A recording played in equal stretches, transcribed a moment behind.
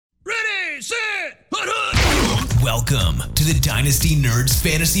Welcome to the Dynasty Nerds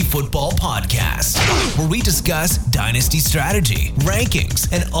Fantasy Football Podcast, where we discuss Dynasty strategy, rankings,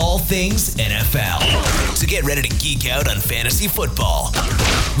 and all things NFL. So get ready to geek out on fantasy football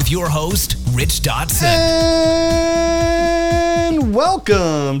with your host, Rich Dotson. And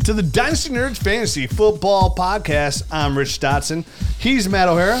welcome to the Dynasty Nerds Fantasy Football Podcast. I'm Rich Dotson. He's Matt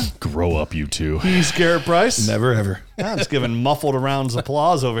O'Hara. Grow up, you two. He's Garrett Price. Never, ever. I'm just giving muffled rounds of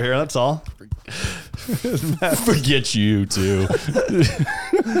applause over here, that's all. Forget you two.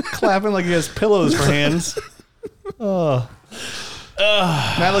 Clapping like he has pillows for hands. Matt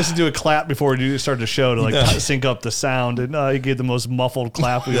likes to do a clap before we start the show to sync up the sound, and he gave the most muffled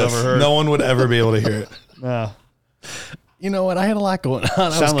clap we've ever heard. No one would ever be able to hear it. You know what? I had a lot going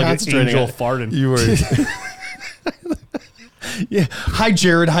on. Sound like an angel farting. You were. Yeah. Hi,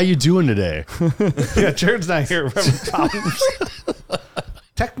 Jared. How you doing today? Yeah, Jared's not here. We're having problems.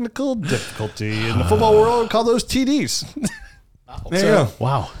 Technical difficulty in the football world. We call those TDs. There you go.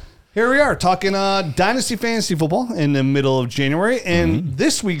 Wow. Here we are talking Dynasty Fantasy Football in the middle of January. And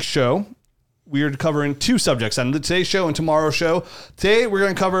this week's show, we are covering two subjects on today's show and tomorrow's show. Today, we're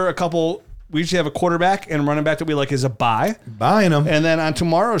going to cover a couple. We usually have a quarterback and running back that we like as a buy. Buying them. And then on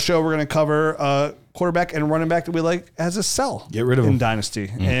tomorrow's show, we're going to cover a quarterback and running back that we like as a sell. Get rid of in them.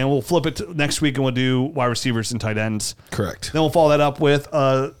 Dynasty. And we'll flip it to next week and we'll do wide receivers and tight ends. Correct. Then we'll follow that up with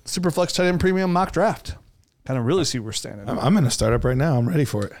a Superflex tight end premium mock draft. Kind of really see where we're standing. I'm in a startup right now. I'm ready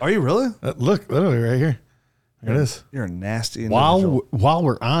for it. Are you really? Look, literally right here. There it is. You're a nasty individual. While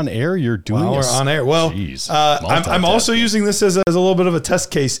we're on air, you're doing While we're on air. Well, Jeez. I'm also using this as a little bit of a test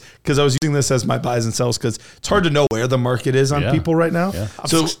case because I was using this as my buys and sells because it's hard to know where the market is on people right now. Yeah.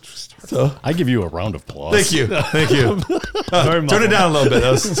 So I give you a round of applause. thank you. Thank you. Turn it down a little bit.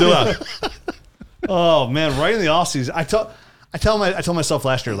 That was too loud. Oh man, right in the off season. I told myself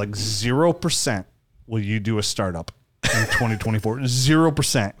last year, like 0% will you do a startup in 2024.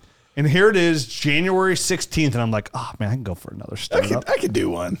 0%. And here it is, January 16th, and I'm like, oh man, I can go for another startup. I could do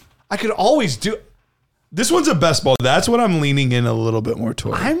one. I could always do. This one's a best ball. That's what I'm leaning in a little bit more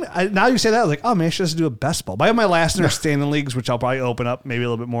toward. Now you say that, I was like, oh man, I should just do a best ball. But I have my last standing leagues, which I'll probably open up maybe a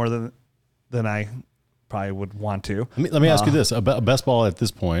little bit more than I probably would want to. Let me ask you this: a best ball at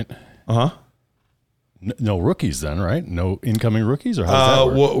this point? No rookies, then, right? No incoming rookies, or how does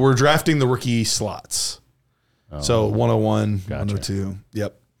that work? We're drafting the rookie slots. So 101, Gotcha. 102.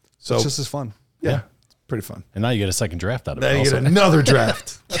 Yep. So It's just as fun. yeah, it's pretty fun. And now you get a second draft out of Then it. you get Also. another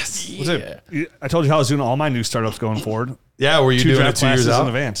draft. I told you how I was doing all my new startups going forward. Yeah, were you 2 doing it draft 2 years classes out? in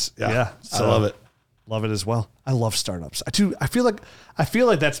advance. Yeah. I love it. Love it as well. I love startups. I feel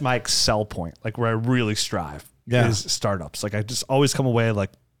like that's my excel point, like where I really strive. Yeah. Is startups. Like I just always come away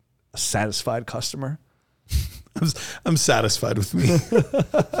like a satisfied customer. I'm satisfied with me.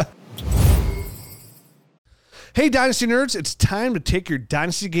 Hey, Dynasty Nerds, it's time to take your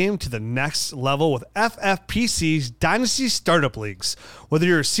Dynasty game to the next level with FFPC's Dynasty Startup Leagues. Whether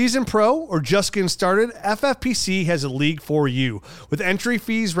you're a seasoned pro or just getting started, FFPC has a league for you with entry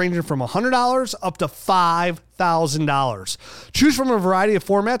fees ranging from $100 up to $5,000. Choose from a variety of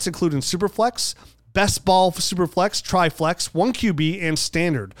formats, including Superflex, Best Ball Superflex, Triflex, 1QB, and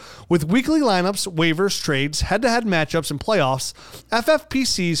Standard. With weekly lineups, waivers, trades, head-to-head matchups, and playoffs,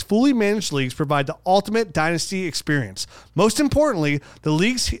 FFPC's fully managed leagues provide the ultimate Dynasty experience. Most importantly, the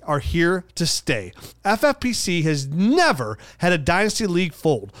leagues are here to stay. FFPC has never had a Dynasty league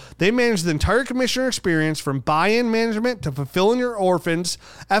fold. They manage the entire commissioner experience from buy-in management to fulfilling your orphans.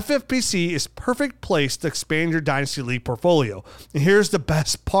 FFPC is perfect place to expand your Dynasty league portfolio. And here's the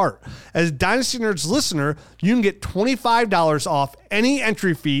best part. As Dynasty Nerds listener, you can get $25 off any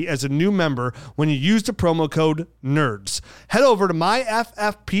entry fee as a new member when you use the promo code NERDS. Head over to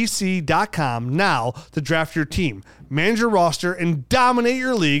myffpc.com now to draft your team, manage your roster, and dominate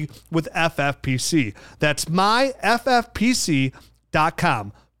your league with FFPC. That's myffpc.com.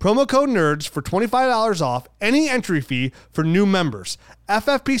 Promo code NERDS for $25 off any entry fee for new members.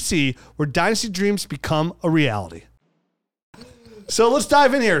 FFPC, where Dynasty dreams become a reality. So let's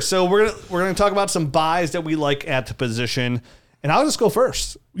dive in here. So we're gonna talk about some buys that we like at the position, and I'll just go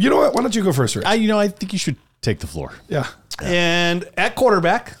first. You know what? Why don't you go first, Rich? I think you should take the floor. Yeah. And at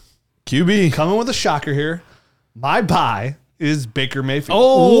quarterback, QB. coming with a shocker here, my buy is Baker Mayfield.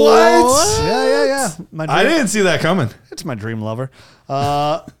 Oh, what? Yeah. I didn't see that coming. It's my dream lover.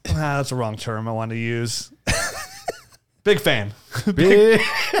 That's the wrong term I wanted to use. Big fan.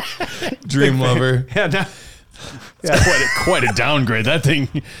 Dream lover. Yeah. Quite a downgrade. That thing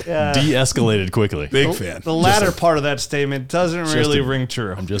de-escalated quickly. Big fan. The latter part of that statement doesn't really ring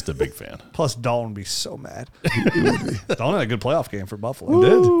true. I'm just a big fan. Plus, Dalton would be so mad. Dalton had a good playoff game for Buffalo.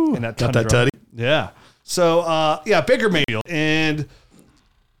 Did. And that Got tundra. that tutty. Yeah. So, Baker Mayfield. And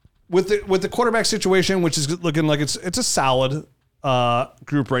with the quarterback situation, which is looking like it's a solid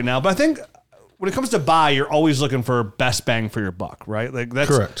group right now. But I think when it comes to buy, you're always looking for best bang for your buck, right? Like that's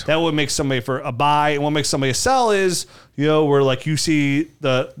correct. That would make somebody for a buy, and what makes somebody a sell is, where like you see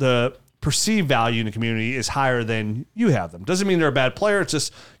the perceived value in the community is higher than you have them. Doesn't mean they're a bad player. It's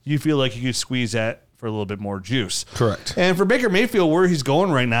just you feel like you could squeeze that for a little bit more juice. Correct. And for Baker Mayfield, where he's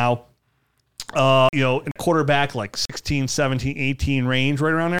going right now, in quarterback like 16, 17, 18 range,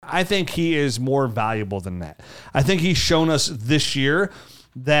 right around there, I think he is more valuable than that. I think he's shown us this year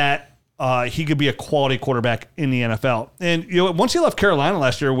that he could be a quality quarterback in the NFL. And, once he left Carolina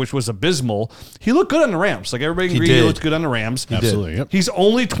last year, which was abysmal, he looked good on the Rams. Like everybody agreed, he looked good on the Rams. Absolutely. Yep. He's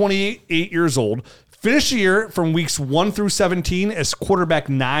only 28 years old. Finished the year from weeks 1 through 17 as quarterback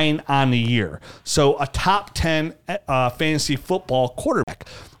 9 on the year. So a top 10 fantasy football quarterback.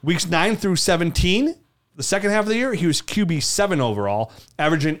 Weeks 9 through 17, the second half of the year, he was QB 7 overall,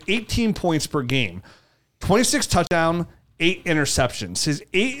 averaging 18 points per game, 26 touchdowns, 8 interceptions. His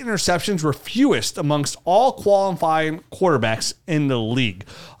 8 interceptions were fewest amongst all qualifying quarterbacks in the league.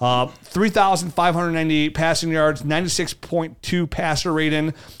 3,598 passing yards, 96.2 passer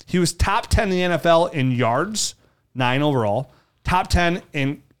rating. He was top 10 in the NFL in yards, 9 overall. Top 10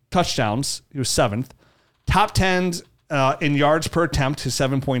 in touchdowns, he was 7th. Top 10 in yards per attempt, his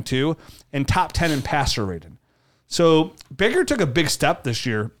 7.2. And top 10 in passer rating. So Baker took a big step this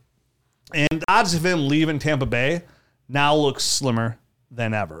year. And the odds of him leaving Tampa Bay now looks slimmer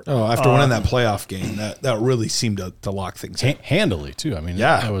than ever. Oh, after winning that playoff game, that really seemed to lock things in. Handily, too. I mean,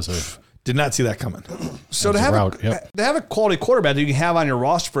 yeah. That was did not see that coming. So to have a quality quarterback that you can have on your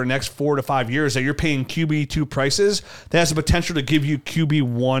roster for the next 4 to 5 years that you're paying QB2 prices, that has the potential to give you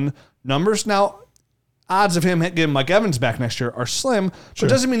QB1 numbers. Now, odds of him getting Mike Evans back next year are slim, but it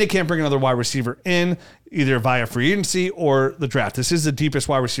doesn't mean they can't bring another wide receiver in, either via free agency or the draft. This is the deepest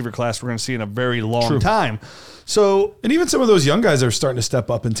wide receiver class we're going to see in a very long time. So, and even some of those young guys are starting to step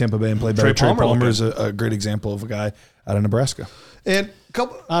up in Tampa Bay and play better. Trey Palmer is a great example of a guy out of Nebraska. And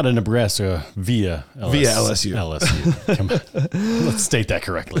out of Nebraska via LSU. Come on. Let's state that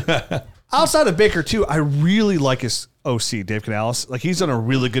correctly. Outside of Baker, too, I really like his OC, Dave Canales. Like, he's done a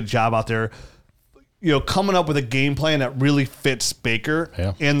really good job out there, coming up with a game plan that really fits Baker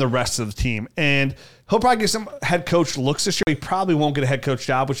and the rest of the team. And he'll probably get some head coach looks this year. He probably won't get a head coach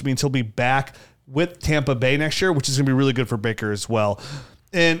job, which means he'll be back with Tampa Bay next year, which is going to be really good for Baker as well.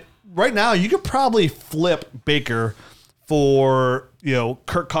 And right now, you could probably flip Baker for,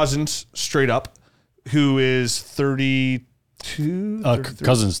 Kirk Cousins straight up, who is 32.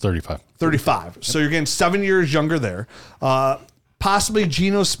 Cousins 35. 35. So you're getting 7 years younger there. Possibly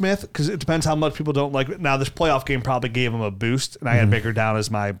Geno Smith, because it depends how much people don't like it. Now, this playoff game probably gave him a boost, and I had Baker down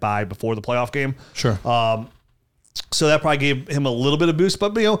as my buy before the playoff game. Sure. So that probably gave him a little bit of boost.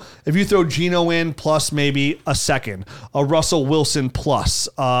 But, if you throw Geno in plus maybe a second, a Russell Wilson plus,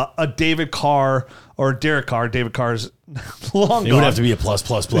 a David Carr or Derek Carr. David Carr's long gone. It would have to be a plus.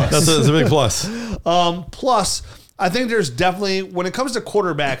 That's a big plus. Plus, I think there's definitely, when it comes to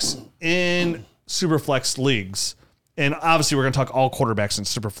quarterbacks in Superflex leagues, and obviously we're going to talk all quarterbacks in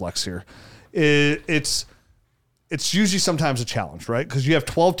Superflex here, it's usually sometimes a challenge, right? Because you have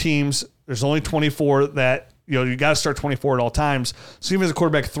 12 teams. There's only 24 that, you got to start 24 at all times. So even as a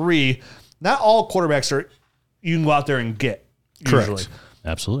quarterback 3, not all quarterbacks you can go out there and get. Correct. Usually.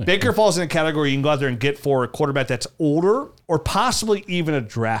 Absolutely. Baker falls in a category you can go out there and get for a quarterback that's older or possibly even a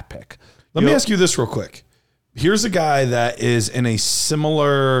draft pick. Let me ask you this real quick. Here's a guy that is in a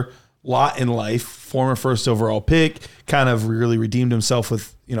similar lot in life, former first overall pick, kind of really redeemed himself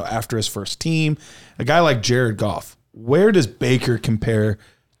with, after his first team. A guy like Jared Goff. Where does Baker compare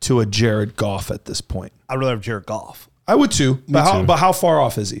to a Jared Goff at this point? I'd rather have Jared Goff. I would too. But how far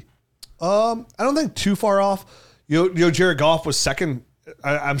off is he? I don't think too far off. Jared Goff was second.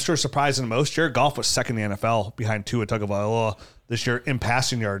 I'm sure surprising most. Jared Goff was second in the NFL behind Tua Tagovailoa this year in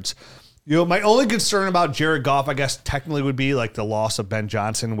passing yards. My only concern about Jared Goff, I guess, technically would be like the loss of Ben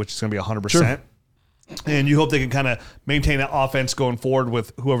Johnson, which is going to be 100%. Sure. And you hope they can kind of maintain that offense going forward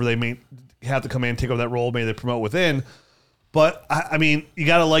with whoever they may have to come in and take over that role. Maybe they promote within. But, I mean, you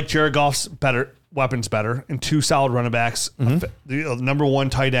got to like Jared Goff's weapons better, and 2 solid running backs, the number 1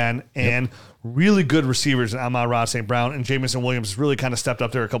 tight end, and really good receivers in Amon-Ra St. Brown, and Jamison Williams really kind of stepped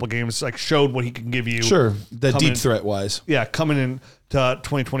up there a couple games, like showed what he can give you. Sure, that deep threat wise. Yeah, coming in to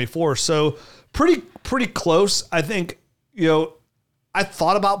 2024. So pretty close. I think, I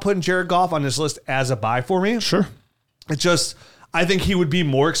thought about putting Jared Goff on this list as a buy for me. Sure. It's just, I think he would be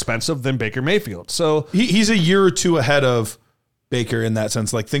more expensive than Baker Mayfield. So he's a year or two ahead of Baker in that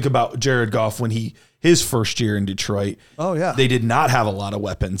sense. Like think about Jared Goff when his first year in Detroit. Oh yeah. They did not have a lot of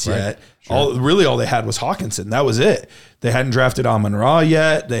weapons yet. Sure. All they had was Hawkinson. That was it. They hadn't drafted Amon-Ra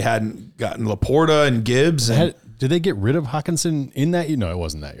yet. They hadn't gotten Laporta and Gibbs. Did they get rid of Hawkinson in that year? No, it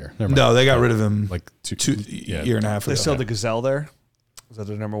wasn't that year. Never mind. No, they got rid of him like year and a half ago. They still have the Gazelle there. Was that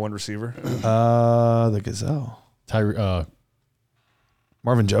their number one receiver? The Gazelle.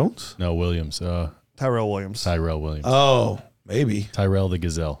 Marvin Jones? No, Williams. Tyrell Williams. Oh, maybe. Tyrell the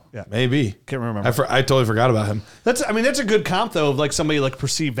Gazelle. Yeah. Maybe. Can't remember. I totally forgot about him. That's a good comp though of like somebody like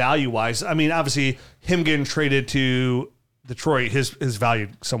perceived value wise. I mean, obviously him getting traded to Detroit, his value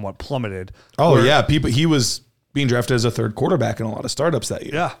somewhat plummeted. Oh yeah, he was being drafted as a third quarterback in a lot of startups that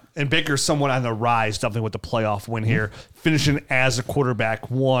year. Yeah, and Baker's somewhat on the rise, definitely with the playoff win here, finishing as a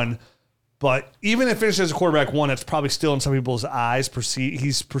quarterback one. But even if finished as a quarterback one, it's probably still in some people's eyes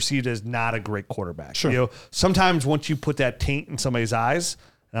he's perceived as not a great quarterback. Sure. You know, sometimes once you put that taint in somebody's eyes,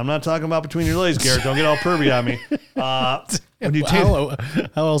 and I'm not talking about between your legs, Garrett. Don't get all pervy on me. When you How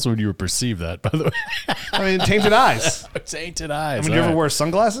else would you perceive that, by the way? I mean, tainted eyes. Tainted eyes. I mean, you ever wear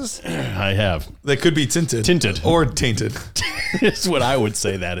sunglasses? I have. They could be tinted. Tinted. Or tainted. It's what I would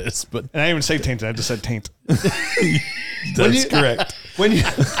say that is. But And I didn't even say tainted. I just said taint. That's correct.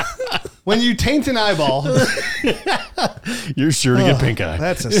 When you taint an eyeball, you're sure to get pink eye.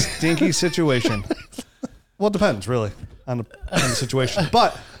 that's a stinky situation. Well, it depends, really, on the situation.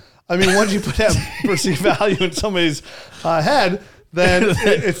 But, I mean, once you put that perceived value in somebody's head, then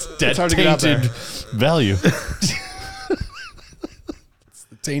it's hard to get out there. Value.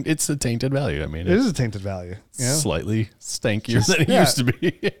 It's the tainted value. I mean, It is a tainted value. You know? slightly stankier than it used to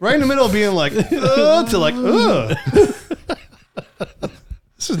be. Right in the middle of being like, to like, ugh.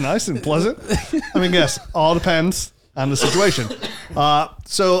 This is nice and pleasant. I mean, yes, all depends on the situation.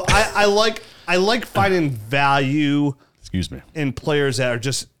 So I like finding value. Excuse me. In players that are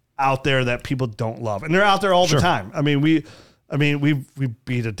just out there that people don't love, and they're out there all the time. I mean, we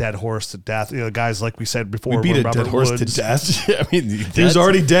beat a dead horse to death. You know, guys like we said before, We beat a Robert dead horse Woods. to death. I mean, He was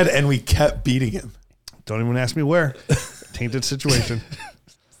already dead, and we kept beating him. Don't even ask me where. Tainted situation.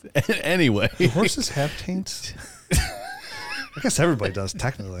 Anyway. Do horses have taints? I guess everybody does,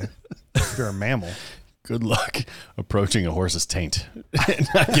 technically. If you're a mammal. Good luck approaching a horse's taint and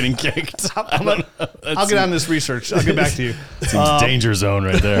not getting kicked. I'll get on this research. I'll get back to you. Seems danger zone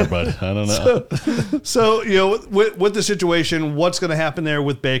right there, but I don't know. So you know, with the situation, what's going to happen there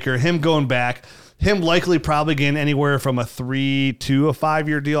with Baker? Him going back, him likely probably getting anywhere from a 3 to a 5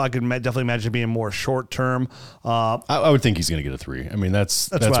 year deal. I could definitely imagine being more short term. I would think he's going to get a 3. I mean,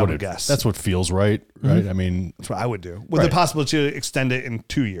 that's what I what would guess. That's what feels right. I mean, That's what I would do, with the possibility to extend it in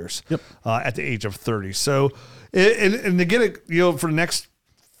 2 years. Yep. At the age of 30. So, and to get it, you know, for the next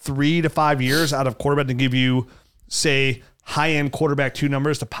 3 to 5 years out of quarterback to give you, say, high end quarterback 2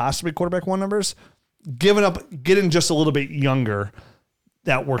 numbers to possibly quarterback 1 numbers, getting just a little bit younger.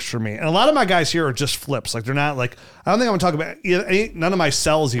 That works for me. And a lot of my guys here are just flips. Like they're not like, I don't think I'm gonna talk about none of my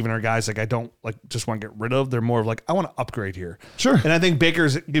sells even are guys like I don't like just want to get rid of. They're more of like, I want to upgrade here. Sure. And I think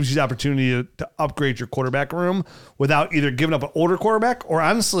Baker's gives you the opportunity to upgrade your quarterback room without either giving up an older quarterback or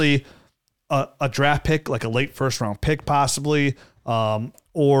honestly a draft pick, like a late first round pick possibly,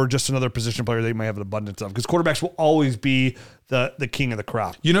 or just another position player they might have an abundance of. Because quarterbacks will always be the king of the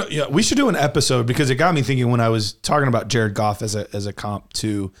crop. You know, yeah, we should do an episode because it got me thinking when I was talking about Jared Goff as a comp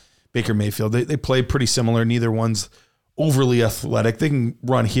to Baker Mayfield. They play pretty similar. Neither one's overly athletic. They can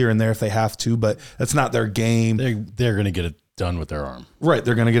run here and there if they have to, but that's not their game. they're going to get it done with their arm. Right.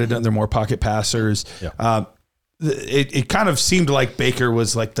 They're going to get it done. They're more pocket passers. Yeah. It kind of seemed like Baker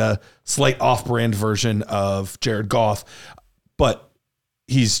was like the slight off-brand version of Jared Goff, but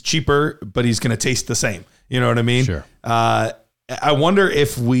he's cheaper, but he's going to taste the same. You know what I mean? Sure. I wonder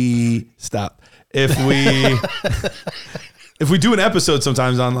if we do an episode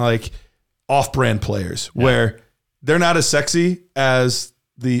sometimes on like off-brand players where they're not as sexy as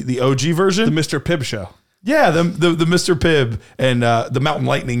the OG version. The Mr. Pibb show. Yeah, the Mr. Pibb and the Mountain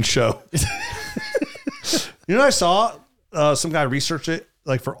Lightning show. You know, I saw some guy research it,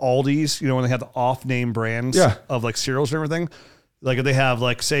 like for Aldi's, you know, when they have the off-name brands of like cereals and everything. Like if they have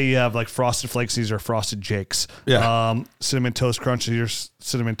like, say you have like Frosted Flakes, these are Frosted Jakes. Yeah. Cinnamon Toast Crunch, these are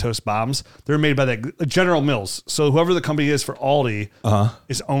Cinnamon Toast Bombs. They're made by the General Mills. So whoever the company is for Aldi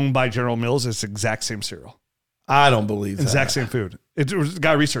is owned by General Mills. It's the exact same cereal. I don't believe that. Exact same food. It was the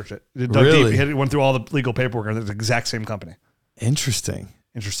guy researched it. It dug Really? deep. He went through all the legal paperwork and it's the exact same company. Interesting.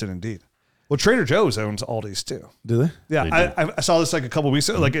 Interested indeed. Well, Trader Joe's owns Aldi's too. Do they? Yeah, They do. I saw this like a couple weeks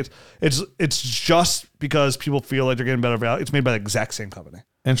ago. Like it's just because people feel like they're getting better value. It's made by the exact same company.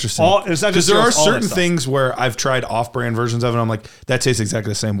 Interesting. It's not Because just there are cereals, all that certain stuff. things where I've tried off-brand versions of it. And I'm like, that tastes exactly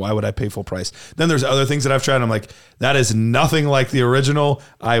the same. Why would I pay full price? Then there's other things that I've tried. And I'm like, that is nothing like the original.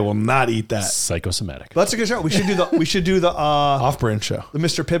 I will not eat that. Psychosomatic. That's a good show. We should do the Off-brand show. the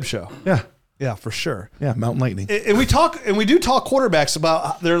Mr. Pibb show. Yeah. Yeah, for sure. Yeah. Mountain Lightning. And we do talk quarterbacks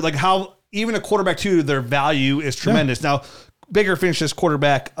about their like how even a quarterback too, their value is tremendous. Now, Baker finished his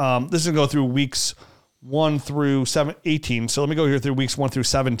quarterback. This is gonna go through weeks 1 through 18. So let me go here through weeks 1 through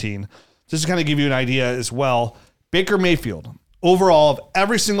 17. Just to kind of give you an idea as well. Baker Mayfield, overall of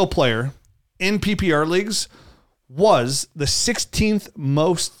every single player in PPR leagues, was the 16th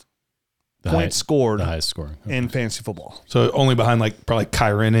most points scored The highest scoring. in fantasy football. So only behind like probably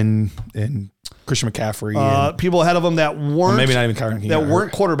Kyron and Christian McCaffrey. And, People ahead of him that weren't maybe not even Kyron. that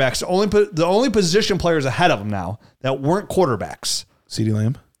weren't quarterbacks. The only position players ahead of him now that weren't quarterbacks. CeeDee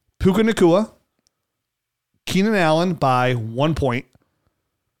Lamb. Puka Nacua, Keenan Allen by 1 point,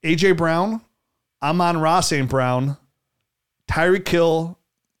 AJ Brown, Amon-Ra St. Brown, Tyreek Hill,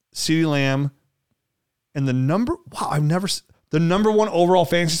 CeeDee Lamb, and the number one overall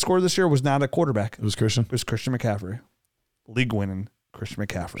fantasy score this year was not a quarterback. It was Christian. It was Christian McCaffrey, league winning Christian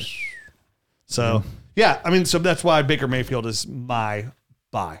McCaffrey. So so that's why Baker Mayfield is my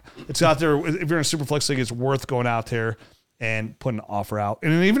buy. It's out there. If you're in a super flex league, it's worth going out there and putting an offer out.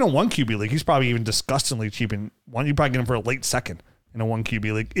 And even a 1 QB league, he's probably even disgustingly cheap in one. You probably get him for a late second in a 1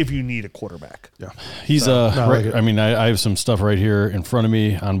 QB league if you need a quarterback. Yeah. He's I have some stuff right here in front of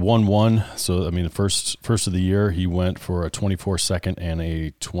me on 1-1. So I mean, the first of the year, he went for a 24 second and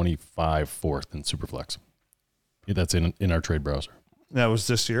a 25 fourth in Superflex. That's in our trade browser. That was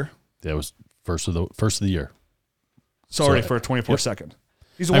this year. That was first of the year. Sorry So, for a 24 second.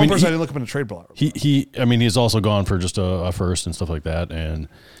 He's the I one mean, person I didn't look up in the trade block. He's also gone for just a first and stuff like that. And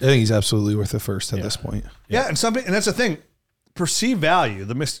I think he's absolutely worth the first at this point. Yeah, and that's the thing. Perceived value.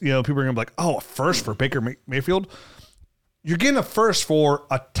 People are gonna be like, oh, a first for Baker Mayfield. You're getting a first for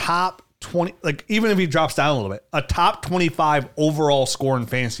a top 20, like even if he drops down a little bit, a top 25 overall scoring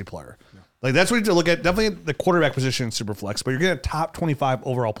fantasy player. Like that's what you have to look at. Definitely the quarterback position in Superflex, but you're getting a top 25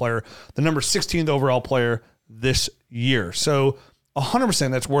 overall player, the number 16th overall player this year. So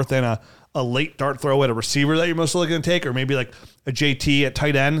 100% that's worth in a late dart throw at a receiver that you're most likely going to take, or maybe like a JT at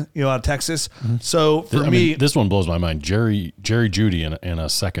tight end, out of Texas. Mm-hmm. So for me, this one blows my mind. Jerry Jeudy in a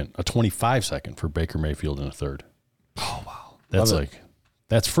second, a 25 second for Baker Mayfield in a third. Oh wow, that's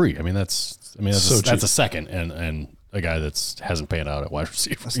free. That's a second and a guy that hasn't panned out at wide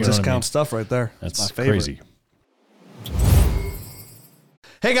receiver. That's discount stuff right there. That's my favorite. crazy.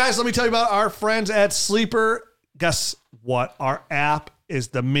 Hey guys, let me tell you about our friends at Sleeper. Guess what? Our app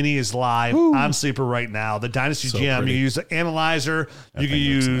the mini is live on Sleeper right now. The Dynasty GM. Pretty. You can use the analyzer. You can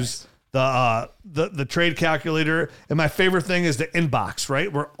use the trade calculator. And my favorite thing is the inbox, right?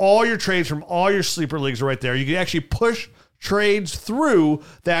 Where all your trades from all your Sleeper leagues are right there. You can actually push trades through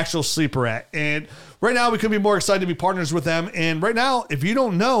the actual Sleeper app. And right now, we couldn't be more excited to be partners with them. And right now, if you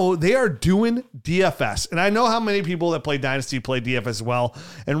don't know, they are doing DFS. And I know how many people that play Dynasty play DFS as well.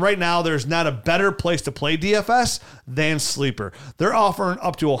 And right now, there's not a better place to play DFS than Sleeper. They're offering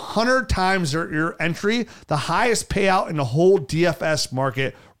up to 100 times your entry, the highest payout in the whole DFS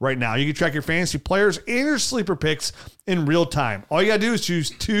market right now. You can track your fantasy players and your sleeper picks in real time. All you got to do is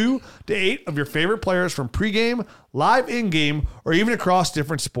choose 2 to 8 of your favorite players from pregame, live in-game, or even across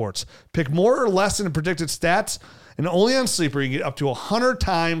different sports. Pick more or less than the predicted stats, and only on Sleeper you can get up to 100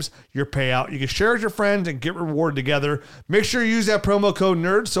 times your payout. You can share with your friends and get rewarded together. Make sure you use that promo code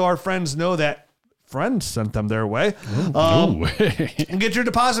NERD so our friends know that friends sent them their way. And get your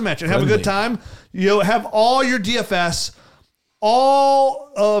deposit match and have a good time. Have all your DFS,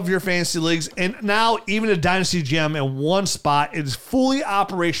 all of your fantasy leagues, and now even a Dynasty GM in one spot. It is fully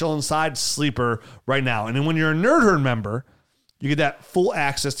operational inside Sleeper right now. And then when you're a Nerd Herd member, you get that full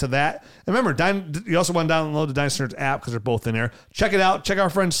access to that. And remember, you also want to download the Dynasty Nerds app because they're both in there. Check it out. Check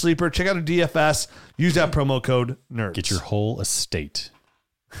our friend Sleeper. Check out a DFS. Use that promo code NERDS. Get your whole estate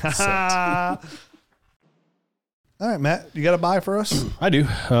set. All right, Matt, you got a buy for us? I do.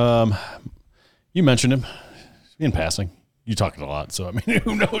 You mentioned him in passing. You talking a lot, so I mean,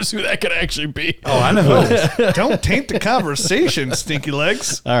 who knows who that could actually be? Oh, I know who it is. Don't taint the conversation, stinky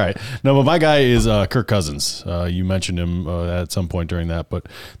legs. All right. No, but my guy is Kirk Cousins. You mentioned him at some point during that, but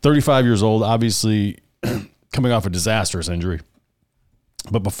 35 years old, obviously coming off a disastrous injury.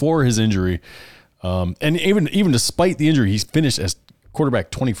 But before his injury, and even despite the injury, he's finished as quarterback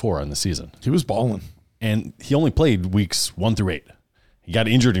 24 on the season. He was balling. And he only played weeks 1 through 8. He got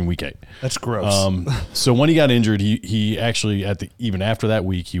injured in week 8. That's gross. So when he got injured, he actually even after that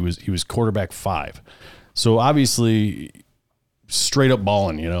week he was quarterback 5. So obviously straight up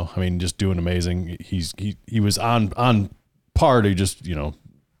balling, you know, I mean, just doing amazing. He was on par to just, you know,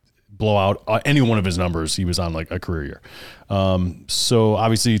 blow out any one of his numbers. He was on like a career year. So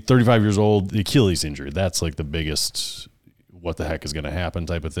obviously 35 years old, the Achilles injury, that's like the biggest, what the heck is going to happen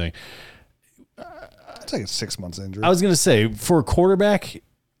type of thing. It's like a 6 months injury. I was going to say, for a quarterback,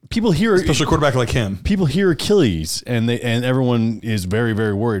 people hear, especially a quarterback like him, people hear Achilles and everyone is very,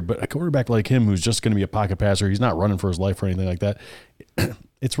 very worried, but a quarterback like him, who's just going to be a pocket passer, he's not running for his life or anything like that.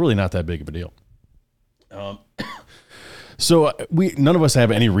 It's really not that big of a deal. So none of us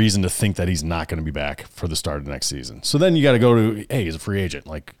have any reason to think that he's not going to be back for the start of the next season. So then you got to go to, hey, he's a free agent.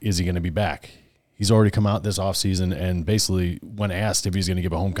 Like, is he going to be back? He's already come out this offseason and basically when asked if he's going to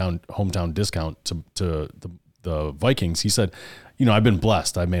give a hometown discount to the Vikings, he said, you know, I've been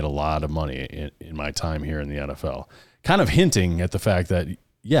blessed. I've made a lot of money in my time here in the NFL. Kind of hinting at the fact that,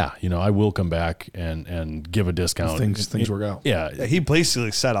 yeah, you know, I will come back and give a discount. Things work out. Yeah. He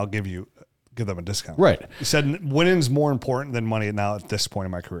basically said, I'll give them a discount. Right. He said winning's more important than money now at this point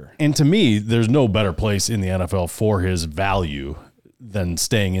in my career. And to me, there's no better place in the NFL for his value than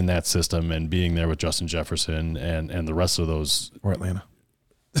staying in that system and being there with Justin Jefferson and the rest of those. Or Atlanta.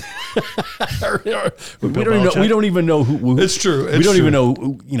 We don't even know who. It's true. We don't even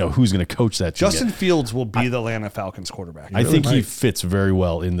know, you know, who's going to coach that team Justin yet. Fields will be the Atlanta Falcons quarterback. I think he fits very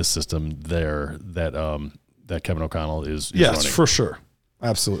well in the system there that Kevin O'Connell is yes, running. for sure.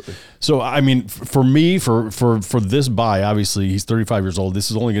 Absolutely. So, I mean, for me, for this buy, obviously he's 35 years old.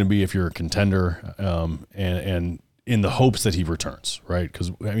 This is only going to be if you're a contender, and in the hopes that he returns, right?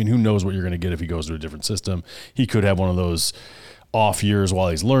 Because, I mean, who knows what you're going to get if he goes to a different system. He could have one of those off years while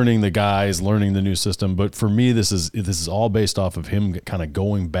he's learning the new system. But for me, this is all based off of him kind of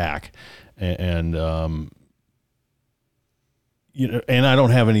going back and you know, and I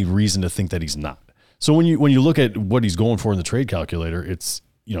don't have any reason to think that he's not. So when you look at what he's going for in the trade calculator, it's,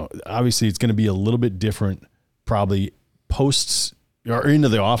 you know, obviously it's going to be a little bit different probably posts or into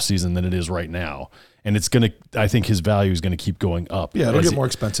the offseason than it is right now. And it's going to, I think his value is going to keep going up. Yeah, it'll get more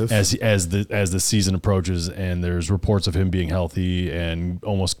expensive as the season approaches, and there's reports of him being healthy and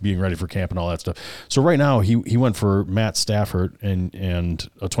almost being ready for camp and all that stuff. So right now he went for Matt Stafford and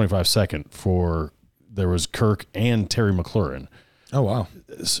a 25 second for, there was Kirk and Terry McLaurin. Oh, wow.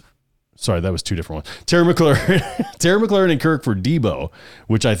 Sorry, that was two different ones. Terry McLaurin and Kirk for Debo,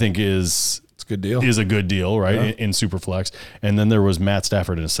 which I think is it's a good deal. Is a good deal, right? Yeah. In Superflex. And then there was Matt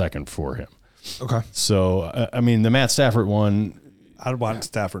Stafford in a second for him. Okay. So, I mean, the Matt Stafford one. I'd want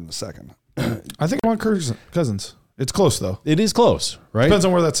Stafford in a second. I think I want Kirk Cousins. It's close, though. It is close, right? Depends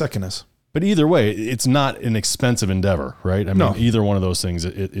on where that second is. But either way, it's not an expensive endeavor, right? I mean, No. either one of those things,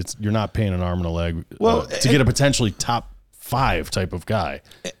 it's you're not paying an arm and a leg to get a potentially top 5 type of guy.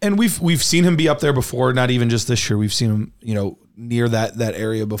 And we've seen him be up there before, not even just this year. We've seen him, you know, near that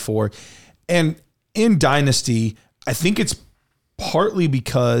area before. And in Dynasty, I think it's partly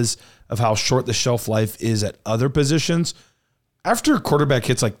because of how short the shelf life is at other positions. After a quarterback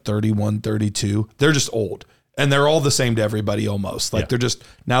hits like 31, 32, they're just old. And they're all the same to everybody almost. Like they're just,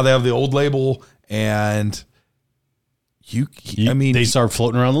 now they have the old label and they start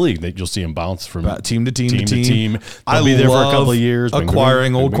floating around the league. You'll see him bounce from team to team. They'll be there for a couple of years.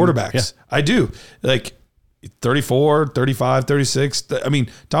 Acquiring old quarterbacks. Yeah. I do. Like 34, 35, 36. I mean,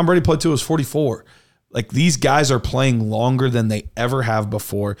 Tom Brady played till he was 44. Like these guys are playing longer than they ever have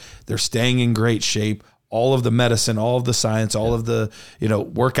before. They're staying in great shape. All of the medicine, all of the science, all of the, you know,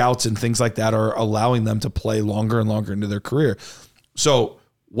 workouts and things like that are allowing them to play longer and longer into their career. So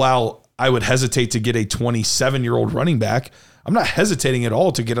while I would hesitate to get a 27-year-old running back, I'm not hesitating at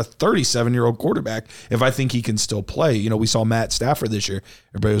all to get a 37-year-old quarterback if I think he can still play. You know, we saw Matt Stafford this year.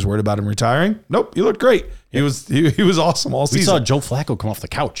 Everybody was worried about him retiring. Nope, he looked great. He was awesome all season. We saw Joe Flacco come off the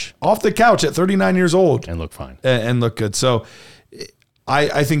couch. Off the couch at 39 years old. And look fine. And look good. So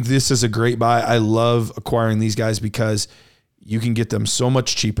I think this is a great buy. I love acquiring these guys because you can get them so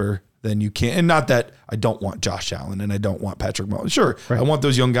much cheaper than you can. And not that I don't want Josh Allen and I don't want Patrick Mahomes. Sure, right. I want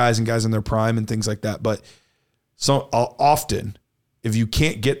those young guys and guys in their prime and things like that. But so often, if you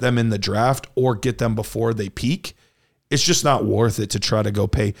can't get them in the draft or get them before they peak, it's just not worth it to try to go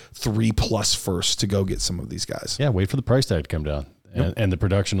pay 3+ first to go get some of these guys. Yeah, wait for the price tag to come down, and the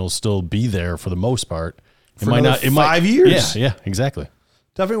production will still be there for the most part. It might not. 5 years. Yeah, exactly.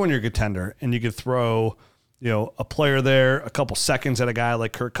 Definitely when you're a contender and you could throw, you know, a player there, a couple seconds at a guy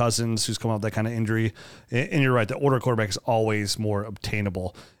like Kirk Cousins who's come out with that kind of injury. And you're right, the older quarterback is always more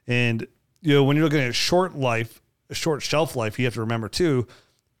obtainable. And, you know, when you're looking at short shelf life, you have to remember too,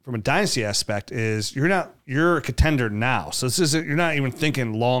 from a dynasty aspect is you're a contender now. So you're not even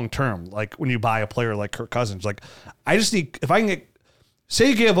thinking long term. Like when you buy a player like Kirk Cousins, like I just need, if I can say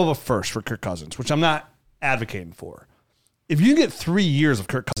you gave up a first for Kirk Cousins, which I'm not advocating for. If you can get 3 years of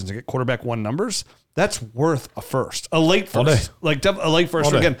Kirk Cousins and get quarterback one numbers, that's worth a first, a late first, like a late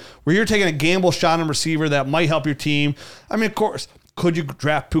first. Again, where you're taking a gamble shot on receiver that might help your team. I mean, of course, could you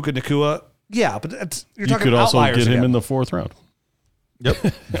draft Puka Nacua? Yeah, but you're talking. You could also outliers get him again. in the 4th round. Yep.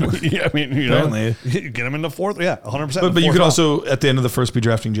 Yeah, I mean, apparently you get him in the 4th. Yeah, 100%. But you could also at the end of the first be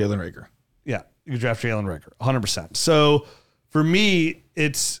drafting Jalen Reagor. Yeah, you could draft Jalen Reagor, 100%. So for me,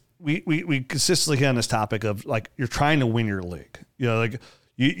 it's we consistently get on this topic of like you're trying to win your league. You know, like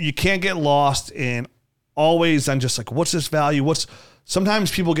you can't get lost in always on just like what's this value?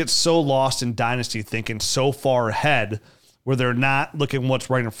 Sometimes people get so lost in dynasty thinking so far ahead where they're not looking what's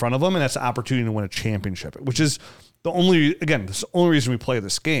right in front of them, and that's the opportunity to win a championship, which is the only reason we play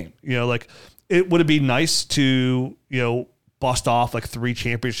this game. You know, like would it be nice to, you know, bust off like 3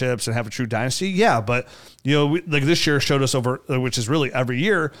 championships and have a true dynasty? Yeah, but you know, like this year showed us which is really every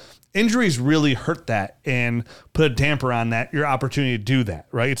year, injuries really hurt that and put a damper on that, your opportunity to do that,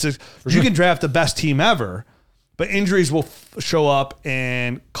 right? It's you can draft the best team ever, but injuries will show up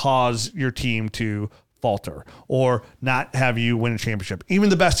and cause your team to falter or not have you win a championship. Even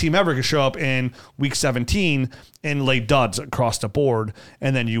the best team ever can show up in week 17 and lay duds across the board,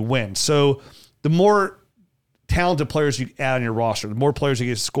 and then you win. So the more talented players you add on your roster, the more players you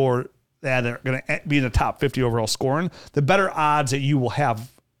get score that are going to be in the top 50 overall scoring, the better odds that you will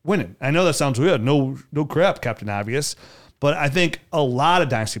have winning. I know that sounds weird. No crap, Captain Obvious, but I think a lot of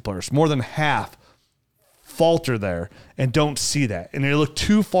dynasty players, more than half, falter there and don't see that, and they look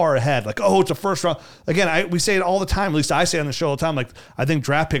too far ahead. Like, oh, it's a first round. Again, we say it all the time. At least I say on the show all the time. Like, I think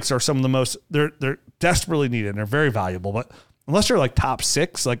draft picks are some of the most they're desperately needed and they're very valuable. But unless they're like top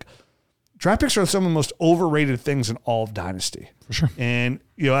 6, like draft picks are some of the most overrated things in all of dynasty for sure. And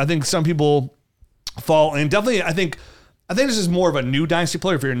you know, I think some people fall, and definitely I think this is more of a new dynasty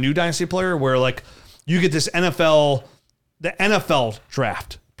player. If you're a new dynasty player, where like you get the NFL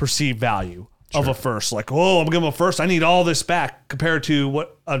draft perceived value of a first, like, oh, I'm giving a first, I need all this back compared to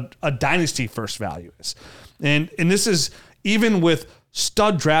what a dynasty first value is. And this is even with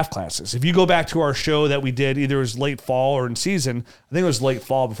stud draft classes. If you go back to our show that we did, either it was late fall or in season, I think it was late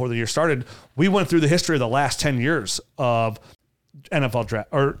fall before the year started, we went through the history of the last 10 years of NFL draft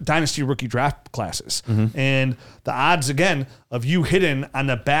or dynasty rookie draft classes. Mm-hmm. And the odds, again, of you hitting on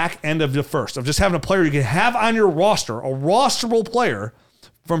the back end of the first, of just having a player you can have on your roster, a rosterable player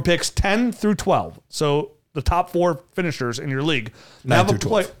from picks 10 through 12. So the top 4 finishers in your league. 9 through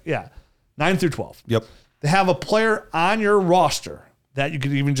 12. 9 through 12. Yep. They have a player on your roster that you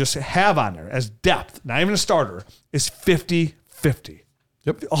could even just have on there as depth, not even a starter, is 50-50.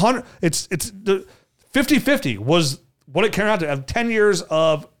 Yep. 100. It's the 50-50 was what it came out to have 10 years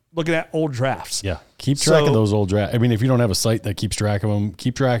of looking at old drafts. Yeah. Keep track of those old drafts. I mean, if you don't have a site that keeps track of them,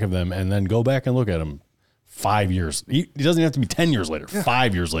 keep track of them and then go back and look at them 5 years. It doesn't have to be 10 years later. Yeah.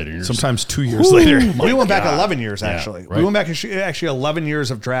 5 years later. Sometimes 2 years later. We went back 11 years, actually. Yeah, right. We went back actually 11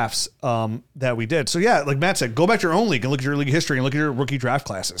 years of drafts that we did. So, yeah, like Matt said, go back to your own league and look at your league history and look at your rookie draft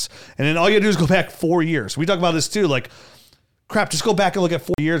classes. And then all you do is go back 4 years. We talk about this, too. Like, crap, just go back and look at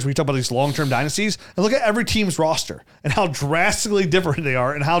 4 years. We talk about these long-term dynasties and look at every team's roster and how drastically different they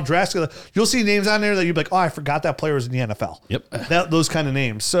are and how drastically you'll see names on there that you'd be like, oh, I forgot that player was in the NFL. Yep. Those kind of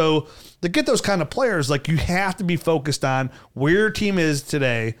names. So to get those kind of players, like you have to be focused on where your team is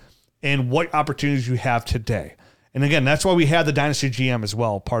today and what opportunities you have today. And again, that's why we have the Dynasty GM as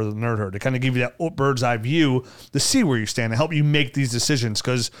well, part of the Nerd Herd, to kind of give you that bird's eye view to see where you stand and help you make these decisions,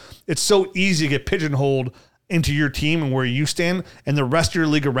 because it's so easy to get pigeonholed into your team and where you stand, and the rest of your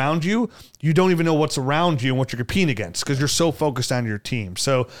league around you, you don't even know what's around you and what you're competing against because you're so focused on your team.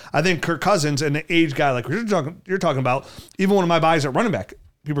 So I think Kirk Cousins, and the age guy like you're talking about, even one of my buys at running back,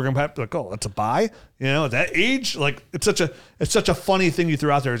 people are going to be like, oh, that's a buy? You know, at that age? Like it's such a funny thing you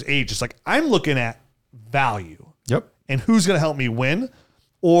threw out there as age. It's like I'm looking at value. Yep. And who's going to help me win?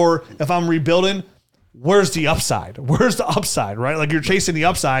 Or if I'm rebuilding, where's the upside? Where's the upside, right? Like you're chasing the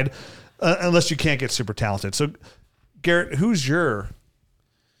upside unless you can't get super talented. So, Garrett, who's your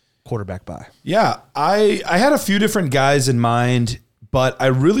quarterback buy? Yeah, I had a few different guys in mind, but I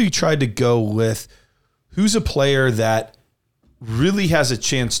really tried to go with who's a player that really has a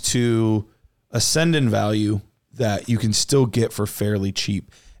chance to ascend in value that you can still get for fairly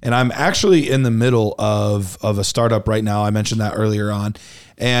cheap. And I'm actually in the middle of a startup right now. I mentioned that earlier on.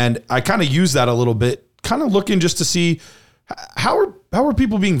 And I kind of use that a little bit, kind of looking just to see how are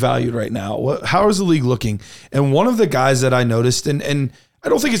people being valued right now? How is the league looking? And one of the guys that I noticed, and I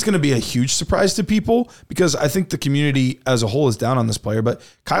don't think it's going to be a huge surprise to people because I think the community as a whole is down on this player. But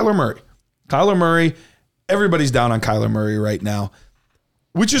Kyler Murray, everybody's down on Kyler Murray right now,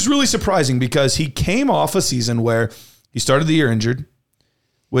 which is really surprising because he came off a season where he started the year injured,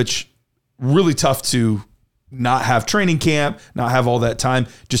 which really tough to not have training camp, not have all that time,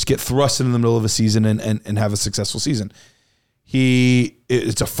 just get thrust in the middle of a season and have a successful season.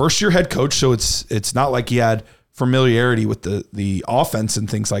 It's a first-year head coach, so it's not like he had familiarity with the offense and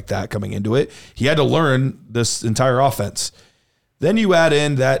things like that coming into it. He had to learn this entire offense. Then you add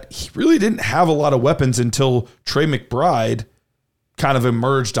in that he really didn't have a lot of weapons until Trey McBride kind of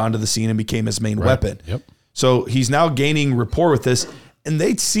emerged onto the scene and became his main weapon. Yep. So he's now gaining rapport with this, and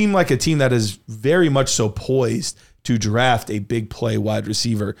they seem like a team that is very much so poised to draft a big play wide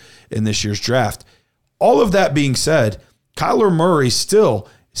receiver in this year's draft. All of that being said, Kyler Murray still,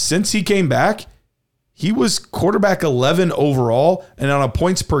 since he came back, he was quarterback 11 overall, and on a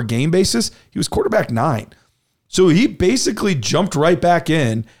points per game basis, he was quarterback 9. So he basically jumped right back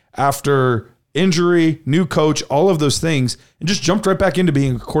in after injury, new coach, all of those things, and just jumped right back into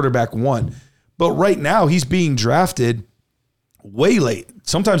being a quarterback 1. But right now, he's being drafted way late,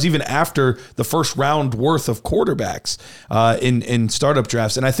 sometimes even after the first round worth of quarterbacks in startup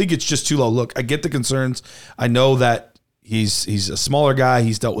drafts. And I think it's just too low. Look, I get the concerns. I know that he's a smaller guy.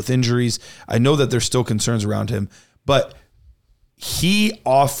 He's dealt with injuries. I know that there's still concerns around him, but he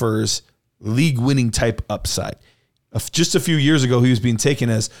offers league-winning type upside. Just a few years ago, he was being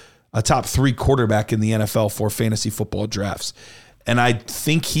taken as a top 3 quarterback in the NFL for fantasy football drafts. And I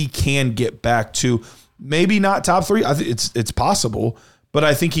think he can get back to maybe not top 3. I think it's possible, but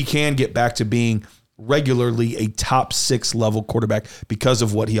I think he can get back to being regularly a top 6 level quarterback because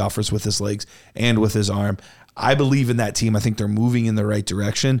of what he offers with his legs and with his arm. I believe in that team. I think they're moving in the right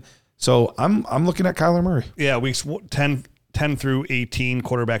direction. So I'm looking at Kyler Murray. Yeah, weeks 10 through 18,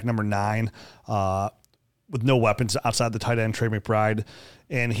 quarterback number 9, with no weapons outside the tight end, Trey McBride.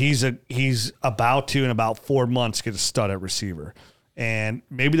 And he's about to, in about 4 months, get a stud at receiver. And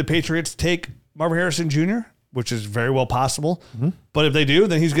maybe the Patriots take Marvin Harrison Jr., which is very well possible. Mm-hmm. But if they do,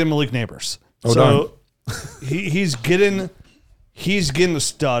 then he's getting Malik Neighbors. Oh, so he's getting the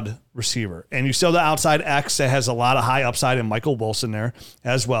stud receiver. And you still the outside X that has a lot of high upside in Michael Wilson there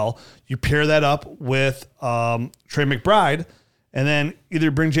as well. You pair that up with Trey McBride, and then either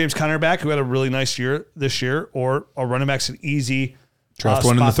bring James Conner back, who had a really nice year this year, or a running back's an easy draft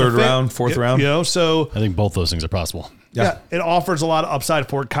one in the 3rd round, 4th round. You know, so I think both those things are possible. Yeah, it offers a lot of upside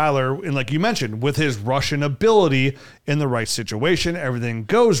for Kyler. And like you mentioned, with his rushing ability in the right situation, everything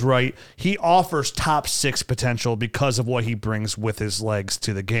goes right. He offers top 6 potential because of what he brings with his legs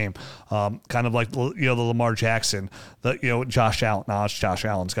to the game. Kind of like, the Lamar Jackson, Josh Allen. Now it's Josh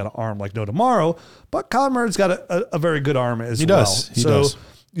Allen's got an arm like no tomorrow, but Kyler Murray's got a very good arm as well. He does.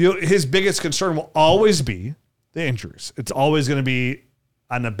 His biggest concern will always be the injuries. It's always going to be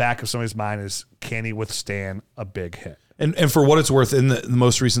on the back of somebody's mind is, can he withstand a big hit? And for what it's worth, in the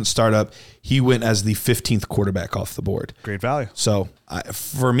most recent startup, he went as the 15th quarterback off the board. Great value. So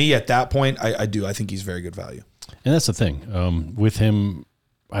for me at that point, I think he's very good value. And that's the thing with him.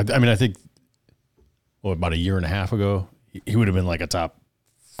 I think about a year and a half ago, he would have been like a top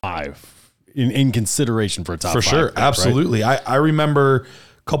 5 in consideration for a top 5. For sure. Pick, absolutely. Right? I remember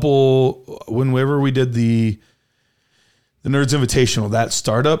whenever we did the Nerds Invitational, that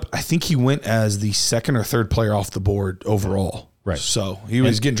startup, I think he went as the 2nd or 3rd player off the board overall. Right. So he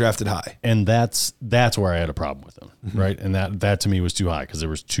was getting drafted high. And that's where I had a problem with him, right? And that to me was too high because there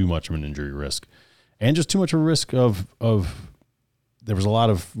was too much of an injury risk. And just too much of a risk of there was a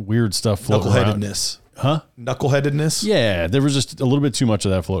lot of weird stuff floating around. Knuckleheadedness. Huh? Knuckleheadedness? Yeah, there was just a little bit too much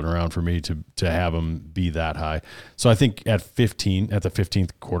of that floating around for me to have him be that high. So I think at the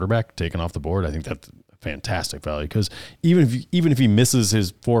 15th quarterback taken off the board, I think that's fantastic value because even if he misses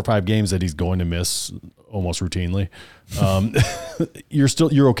his 4 or 5 games that he's going to miss almost routinely,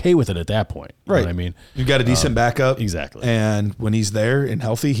 you're okay with it at that point. You know what I mean? You've got a decent backup. Exactly. And when he's there and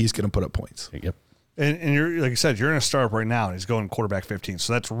healthy, he's going to put up points. Yep. And you're, like I said, you're in a startup right now, and he's going quarterback 15.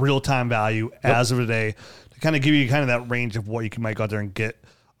 So that's real-time value as of today to kind of give you kind of that range of what you might go out there and get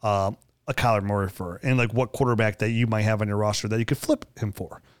a Kyler Murray for, and like what quarterback that you might have on your roster that you could flip him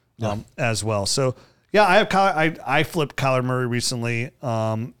for as well. So, yeah, I flipped Kyler Murray recently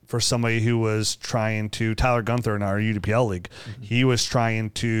for somebody who was trying to, Tyler Gunther in our UDPL league. Mm-hmm. He was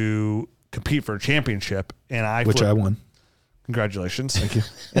trying to compete for a championship, and I won. Congratulations. Thank you.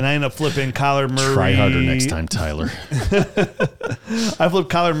 And I ended up flipping Kyler Murray. Try harder next time, Tyler. I flipped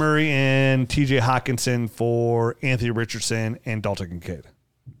Kyler Murray and TJ Hawkinson for Anthony Richardson and Dalton Kincaid.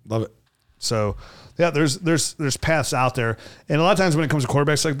 Love it. So yeah, there's paths out there, and a lot of times when it comes to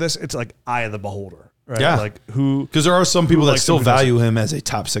quarterbacks like this, it's like eye of the beholder, right? Yeah, like who, because there are some people that likes still him, who value him as a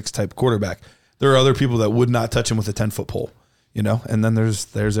top 6 type quarterback. There are other people that would not touch him with a 10-foot pole, and then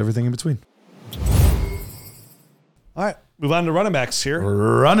there's everything in between. All right, move on to running backs here.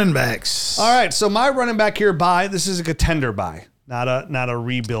 Running backs. All right, so my running back here buy. This is a contender buy, not a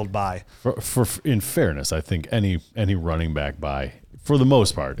rebuild buy. For in fairness, I think any running back buy, for the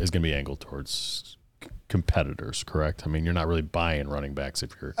most part, is going to be angled towards competitors, correct? I mean, you're not really buying running backs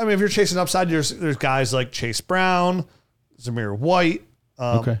if you're... I mean, if you're chasing upside, there's guys like Chase Brown, Zamir White.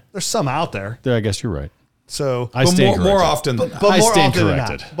 Okay. There's some out there. I guess you're right. So, I stand corrected. More often than not. but I more stand often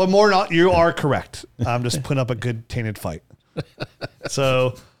corrected. than not. But more not, you are correct. I'm just putting up a good tainted fight.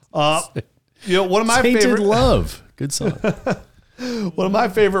 So, one of my Tainted favorite Love. Good song. one of my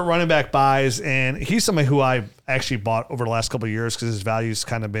favorite running back buys, and he's somebody who I've actually bought over the last couple of years because his value's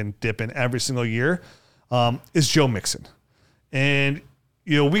kind of been dipping every single year, is Joe Mixon. And,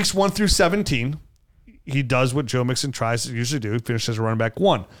 weeks 1 through 17, he does what Joe Mixon tries to usually do. He finishes as a running back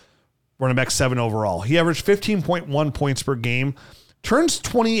 1. Running back 7 overall. He averaged 15.1 points per game. Turns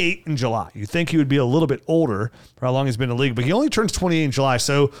 28 in July. You think he would be a little bit older for how long he's been in the league, but he only turns 28 in July.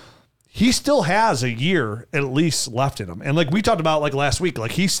 So he still has a year at least left in him. And like we talked about like last week,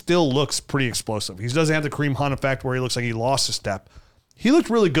 like he still looks pretty explosive. He doesn't have the Kareem Hunt effect where he looks like he lost a step. He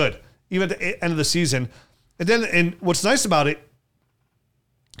looked really good even at the end of the season. And what's nice about it,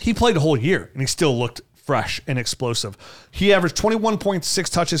 he played the whole year and he still looked fresh and explosive. He averaged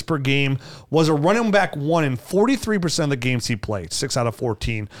 21.6 touches per game, was a running back 1 in 43% of the games he played, 6 out of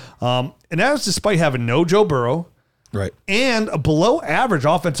 14. And that was despite having no Joe Burrow, Right. and a below average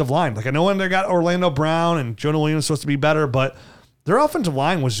offensive line. Like I know when they got Orlando Brown and Jonah Williams supposed to be better, but their offensive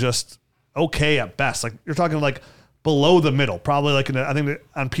line was just okay at best. Like you're talking like below the middle, probably like I think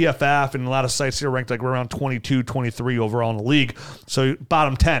on PFF and a lot of sites here ranked like around 22, 23 overall in the league. So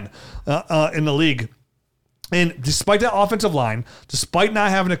bottom 10 in the league. And despite that offensive line, despite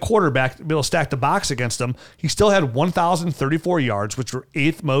not having a quarterback to be able to stack the box against him, he still had 1,034 yards, which were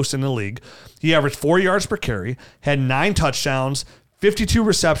 8th most in the league. He averaged 4 yards per carry, had 9 touchdowns, 52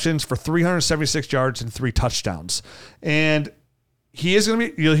 receptions for 376 yards and 3 touchdowns. And he is going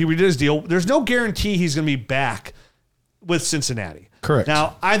to be, he redid his deal. There's no guarantee he's going to be back with Cincinnati. Correct.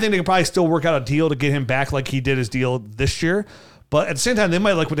 Now, I think they could probably still work out a deal to get him back like he did his deal this year. But at the same time, they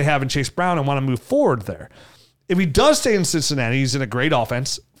might like what they have in Chase Brown and want to move forward there. If he does stay in Cincinnati, he's in a great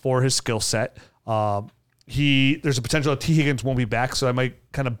offense for his skill set. There's a potential that T. Higgins won't be back, so I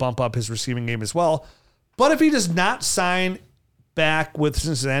might kind of bump up his receiving game as well. But if he does not sign back with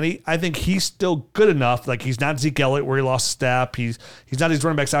Cincinnati, I think he's still good enough. Like he's not Zeke Elliott where he lost a step. He's not these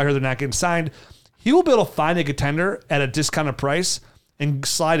running backs out here that are not getting signed. He will be able to find a contender at a discounted price and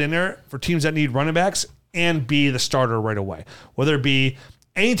slide in there for teams that need running backs and be the starter right away. Whether it be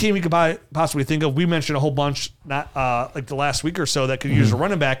any team you could possibly think of. We mentioned a whole bunch, not like the last week or so, that could use a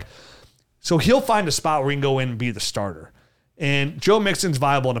running back. So he'll find a spot where he can go in and be the starter. And Joe Mixon's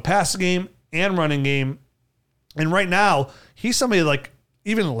viable in the passing game and running game. And right now, he's somebody like,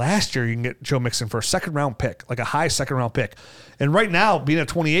 even last year, you can get Joe Mixon for a 2nd-round pick, like a high 2nd-round pick. And right now, being at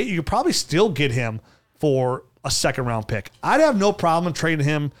 28, you could probably still get him for a 2nd-round pick. I'd have no problem trading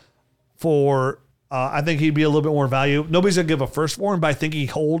him for... I think he'd be a little bit more value. Nobody's going to give a first for him, but I think he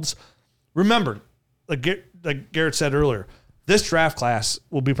holds. Remember, like Garrett said earlier, this draft class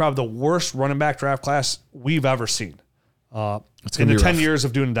will be probably the worst running back draft class we've ever seen in the 10 years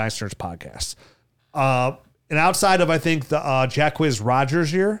of doing the Dynasty Nerds podcast. And outside of, I think, the Jacquizz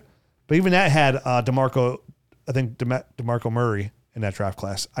Rodgers year, but even that had DeMarco Murray in that draft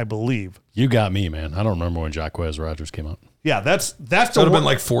class, I believe. You got me, man. I don't remember when Jacquizz Rodgers came out. Yeah, that's That would have been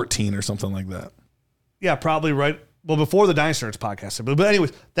like 14 or something like that. Yeah, probably right. Well, before the Dynasty Nerds podcast. But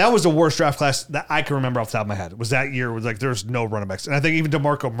anyways, that was the worst draft class that I can remember off the top of my head. It was that year was like there's no running backs. And I think even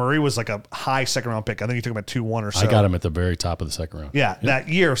DeMarco Murray was like a high 2nd-round pick. I think he took him at 2-1 or so. I got him at the very top of the 2nd round. Yeah, that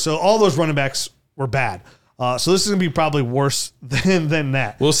year. So all those running backs were bad. So this is going to be probably worse than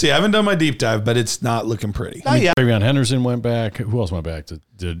that. We'll see. I haven't done my deep dive, but it's not looking pretty. Not yet. Travion Henderson went back. Who else went back?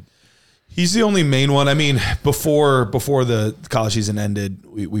 He's the only main one. I mean, before the college season ended,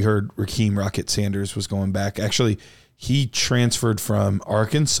 we heard Raheem Rocket Sanders was going back. Actually, he transferred from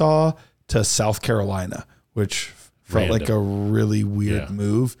Arkansas to South Carolina, which felt like a really weird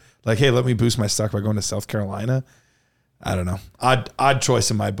move. Like, hey, let me boost my stock by going to South Carolina. I don't know. Odd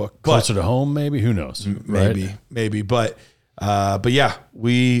choice in my book. Closer to home, maybe? Who knows? Maybe. But yeah,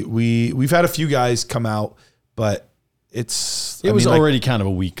 we've had a few guys come out, but it was already kind of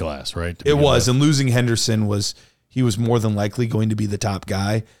a weak class, right? It was, and losing Henderson he was more than likely going to be the top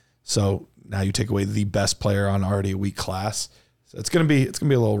guy. So now you take away the best player on already a weak class. So it's gonna be a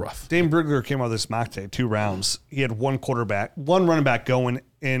little rough. Dane Brugler came out of this mock day, 2 rounds. He had one running back going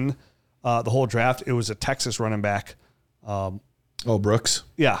in the whole draft. It was a Texas running back. Brooks.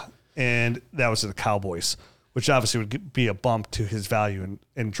 Yeah, and that was the Cowboys, which obviously would be a bump to his value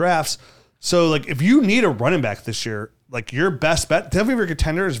in drafts. So, like, if you need a running back this year, like, your best bet, definitely your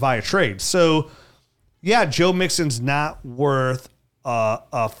contender is via trade. So, yeah, Joe Mixon's not worth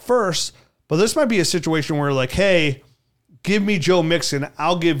a first, but this might be a situation where, like, hey, give me Joe Mixon,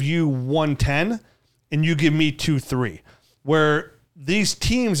 I'll give you 110, and you give me 2-3. Where these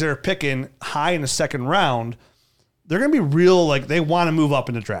teams that are picking high in the second round, they're going to be real, like, they want to move up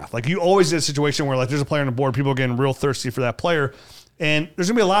in the draft. Like, you always get a situation where, like, there's a player on the board, people are getting real thirsty for that player, and there's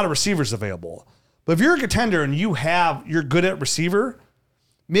going to be a lot of receivers available. But if you're a contender and you're good at receiver,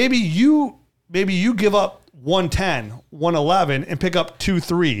 maybe you give up 110, 111, and pick up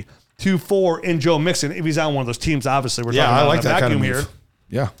 2-3, 2-4 in Joe Mixon if he's on one of those teams. Obviously, we're talking about I like that kind of here. move.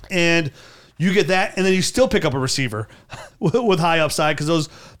 Yeah, and you get that, and then you still pick up a receiver with high upside because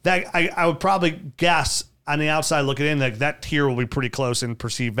I would probably guess on the outside looking in that tier will be pretty close in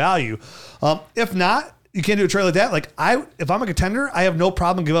perceived value. If not, you can't do a trade like that. Like if I'm a contender, I have no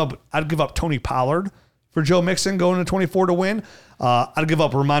problem I'd give up Tony Pollard for Joe Mixon going to 24 to win. I'd give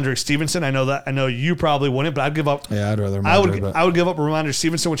up Ramondre Stevenson. I know you probably wouldn't, but I'd give up. Yeah, I'd rather. Ramondre, I would give up Ramondre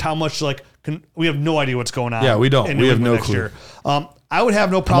Stevenson, which how much we have no idea what's going on. Yeah, we don't. We have no clue. Year. I would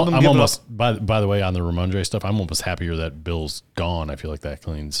have no problem. I'm almost by the way on the Ramondre stuff. I'm almost happier that Bill's gone. I feel like that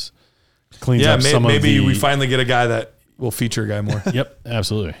cleans up some maybe of the, we finally get a guy that will feature a guy more. Yep,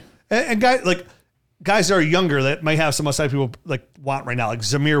 absolutely. And guys that are younger that might have some upside people want right now, like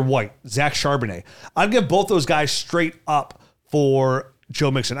Zamir White, Zach Charbonnet. I'd give both those guys straight up for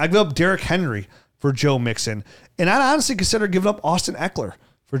Joe Mixon. I'd give up Derrick Henry for Joe Mixon. And I'd honestly consider giving up Austin Eckler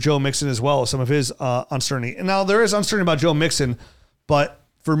for Joe Mixon as well, some of his uncertainty. And now there is uncertainty about Joe Mixon, but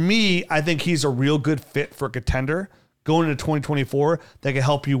for me, I think he's a real good fit for a contender going into 2024 that can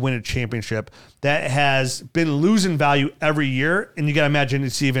help you win a championship that has been losing value every year. And you got to imagine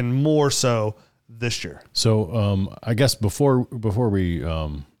it's even more so this year. So I guess before we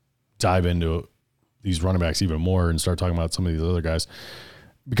dive into these running backs even more and start talking about some of these other guys,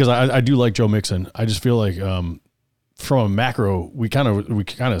 because I do like Joe Mixon. I just feel like from a macro, we kind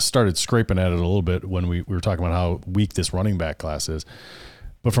of started scraping at it a little bit when we were talking about how weak this running back class is.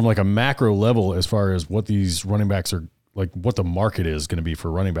 But from like a macro level, as far as what these running backs are, like what the market is going to be for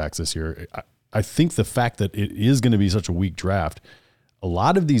running backs this year, I think the fact that it is going to be such a weak draft, a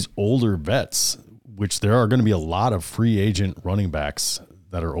lot of these older vets, which there are going to be a lot of free agent running backs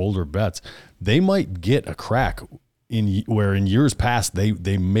that are older vets, they might get a crack in years past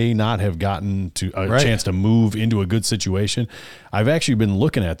they may not have gotten to a chance to move into a good situation. I've actually been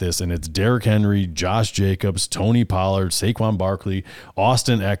looking at this, and it's Derrick Henry, Josh Jacobs, Tony Pollard, Saquon Barkley,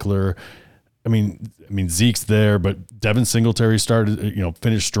 Austin Eckler. I mean Zeke's there, but Devin Singletary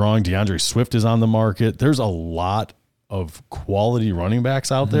finished strong. DeAndre Swift is on the market. There's a lot of quality running backs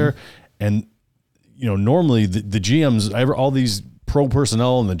out there, and normally the GMs, all these pro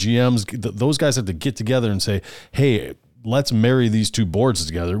personnel and the GMs, those guys have to get together and say, hey, let's marry these two boards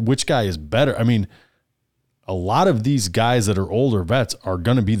together. Which guy is better? I mean, a lot of these guys that are older vets are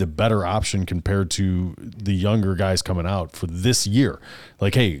going to be the better option compared to the younger guys coming out for this year.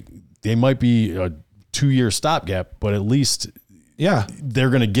 Like, hey, they might be a 2-year stopgap, but at least they're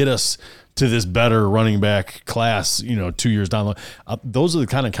going to get us to this better running back class, 2 years down the line. Those are the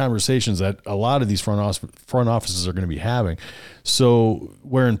kind of conversations that a lot of these front offices are going to be having. So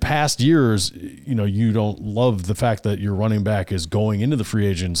where in past years, you don't love the fact that your running back is going into the free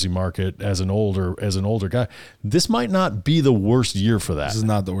agency market as an older guy, this might not be the worst year for that. This is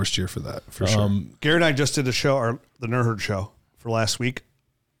not the worst year for that, for sure. Gary and I just did the Nerd Herd show for last week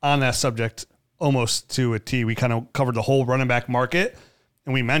on that subject, almost to a T. We kind of covered the whole running back market,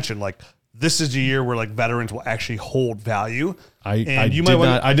 and we mentioned this is the year where veterans will actually hold value. I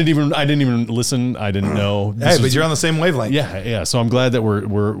didn't even listen. I didn't know. But you're on the same wavelength. Yeah. So I'm glad that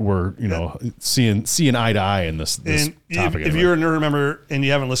we're seeing eye to eye in this topic. If you're a nerd member and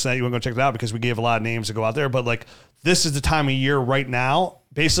you haven't listened to that, you want to go check it out because we gave a lot of names to go out there. But this is the time of year right now.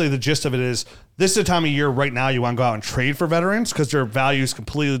 Basically, the gist of it is this is the time of year right now you want to go out and trade for veterans because their value is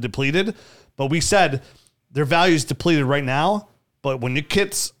completely depleted. But we said their value is depleted right now. But when the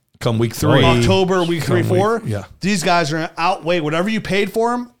kits come week 3, October, week 3, 4, yeah, these guys are going to outweigh whatever you paid for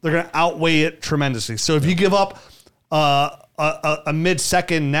them. They're going to outweigh it tremendously. So if you give up a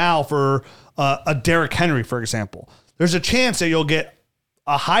mid-second now for a Derrick Henry, for example, there's a chance that you'll get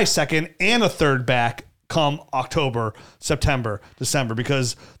a high second and a third back come October, September, December,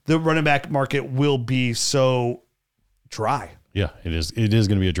 because the running back market will be so dry. Yeah, it is. It is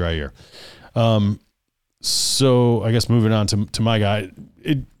going to be a dry year. So I guess moving on to my guy,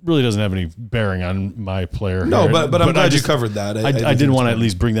 it really doesn't have any bearing on my player. No, here, but I'm glad you covered that. I did want to at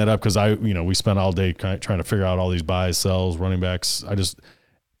least bring that up because we spent all day trying to figure out all these buys, sells, running backs. I just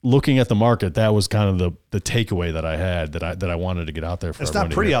looking at the market, that was kind of the takeaway that I had that I wanted to get out there for. It's not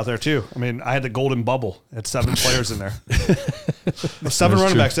pretty out there too. I mean, I had the golden bubble. It had 7 players in there. 7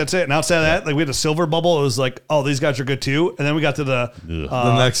 running backs. That's it. And outside of that, like we had a silver bubble. It was like, oh, these guys are good too. And then we got to the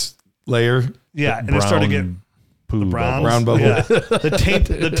next layer. Yeah, and it started to get the brown bubble. Yeah.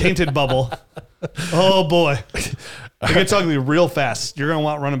 the tainted bubble. Oh boy, it gets ugly real fast. You're gonna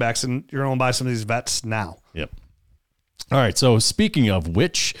want running backs, and you're gonna buy some of these vets now. Yep. All right. So speaking of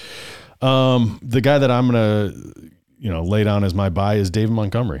which, the guy that I'm gonna lay down as my buy is David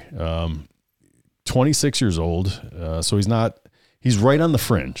Montgomery. 26 years old, so he's right on the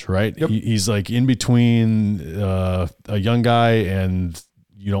fringe, right? Yep. He's like in between a young guy and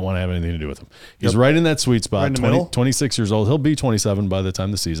you don't want to have anything to do with him. He's right in that sweet spot. Right in the middle. 26 years old. He'll be 27 by the time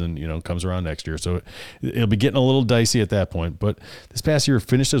the season, comes around next year. So it'll be getting a little dicey at that point. But this past year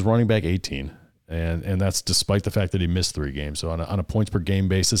finished as running back 18. And that's despite the fact that he missed 3 games. So on a points per game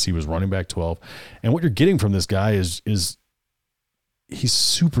basis, he was running back 12. And what you're getting from this guy is he's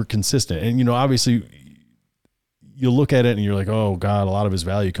super consistent. And, obviously you look at it and you're like, oh God, a lot of his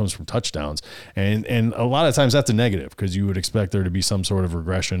value comes from touchdowns. And a lot of times that's a negative because you would expect there to be some sort of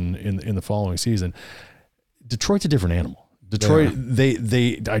regression in the following season. Detroit's a different animal. Detroit,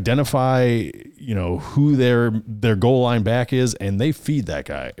 they identify, who their goal line back is, and they feed that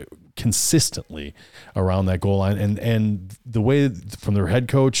guy consistently around that goal line. And the way from their head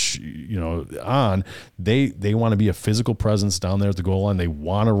coach, on, they want to be a physical presence down there at the goal line. They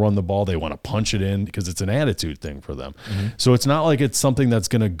want to run the ball. They want to punch it in because it's an attitude thing for them. Mm-hmm. So it's not like it's something that's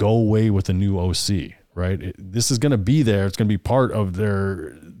going to go away with a new OC, right? This is going to be there. It's going to be part of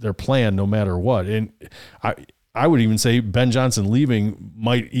their plan no matter what. And I would even say Ben Johnson leaving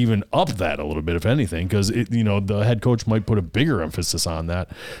might even up that a little bit, if anything, because the head coach might put a bigger emphasis on that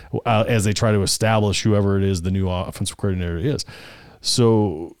as they try to establish whoever it is the new offensive coordinator is.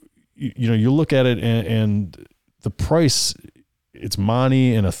 So you look at it and the price, it's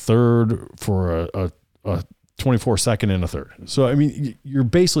Monty and a third for a 24 second and a third. So I mean, you're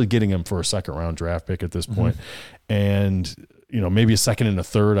basically getting him for a second round draft pick at this point, and maybe a second and a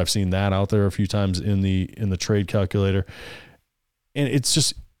third. I've seen that out there a few times in the trade calculator. And it's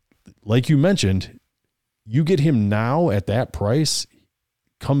just like you mentioned, you get him now at that price,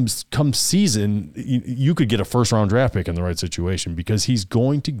 come season, you could get a first round draft pick in the right situation because he's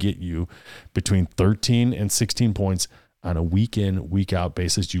going to get you between 13 and 16 points on a week in, week out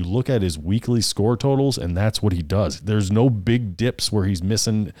basis. You look at his weekly score totals and that's what he does. There's no big dips where he's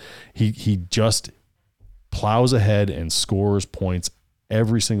missing. He just plows ahead and scores points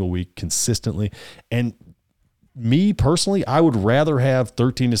every single week consistently. And me personally, I would rather have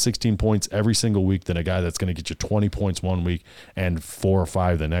 13 to 16 points every single week than a guy that's going to get you 20 points one week and 4 or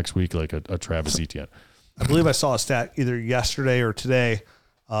 5 the next week, like a Travis Etienne. I believe I saw a stat either yesterday or today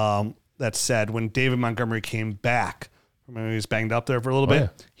that said when David Montgomery came back, remember he was banged up there for a little bit,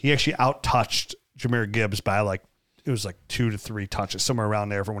 he actually out-touched Jahmyr Gibbs by it was 2 to 3 touches, somewhere around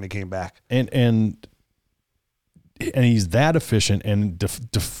there from when he came back. And he's that efficient, and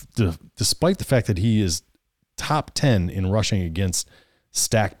despite the fact that he is top 10 in rushing against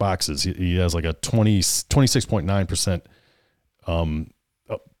stacked boxes, he has like a 26.9%.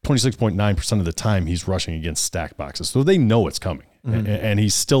 26.9% of the time he's rushing against stacked boxes. So they know it's coming. Mm-hmm. And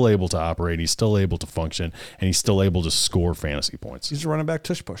he's still able to operate. He's still able to function, and he's still able to score fantasy points. He's a running back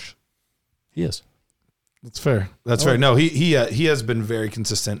tush push. He is. That's fair. That's fair. No, he has been very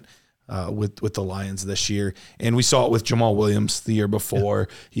consistent with the Lions this year. And we saw it with Jamal Williams the year before.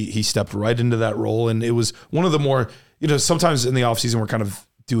 Yeah. He stepped right into that role. And it was one of the more, sometimes in the offseason, we're kind of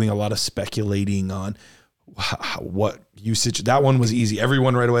doing a lot of speculating on what usage. That one was easy.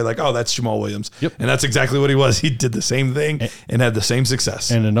 Everyone right away that's Jamal Williams. Yep. And that's exactly what he was. He did the same thing and had the same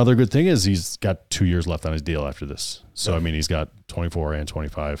success. And another good thing is he's got 2 years left on his deal after this. So, I mean, he's got 24 and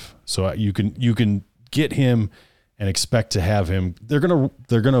 25. So you can get him and expect to have him. They're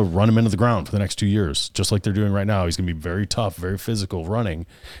gonna run him into the ground for the next 2 years, just like they're doing right now. He's gonna be very tough, very physical running,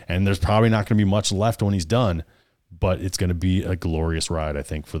 and there's probably not gonna be much left when he's done. But it's gonna be a glorious ride, I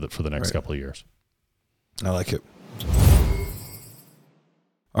think, for the next couple of years. I like it.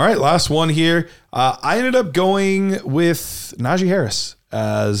 All right, last one here. I ended up going with Najee Harris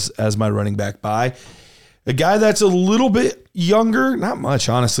as my running back buy. A guy that's a little bit younger, not much,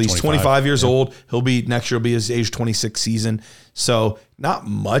 honestly. He's 25 years old. Next year will be his age 26 season. So not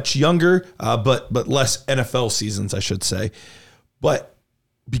much younger, but less NFL seasons, I should say. But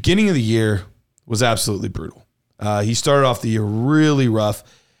beginning of the year was absolutely brutal. He started off the year really rough.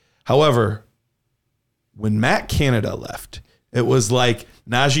 However, when Matt Canada left, it was like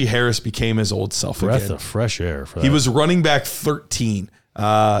Najee Harris became his old self again. Breath of fresh air for that. He was running back 13,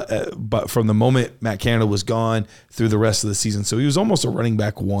 but from the moment Matt Canada was gone through the rest of the season. So he was almost a running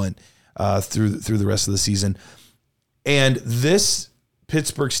back 1 through the rest of the season. And this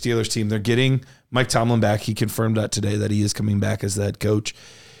Pittsburgh Steelers team, they're getting Mike Tomlin back. He confirmed that today that he is coming back as the head coach.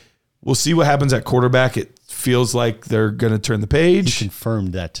 We'll see what happens at quarterback. It feels like they're going to turn the page. He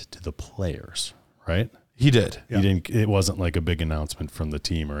confirmed that to the players, right? He did. He didn't. It wasn't like a big announcement from the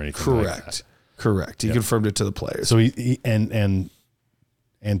team or anything. Correct. He confirmed it to the players. So he and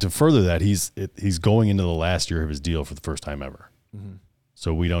to further that, he's going into the last year of his deal for the first time ever. Mm-hmm.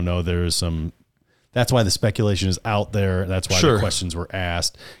 So we don't know. There is some. That's why the speculation is out there. That's why the questions were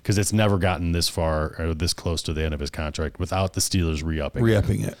asked, because it's never gotten this far or this close to the end of his contract without the Steelers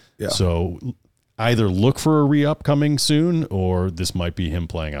re-upping it. Yeah. So either look for a re-up coming soon, or this might be him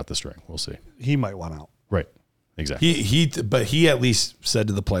playing out the string. We'll see. He might want out. Right. Exactly. But he at least said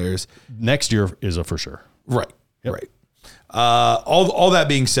to the players, next year is a for sure. Right. Yep. Right. All that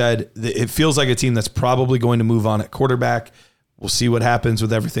being said, it feels like a team that's probably going to move on at quarterback. We'll see what happens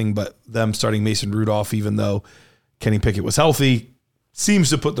with everything, but them starting Mason Rudolph, even though Kenny Pickett was healthy,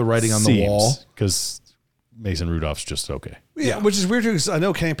 seems to put the writing on the wall. Because Mason Rudolph's just okay. Yeah, which is weird too, because I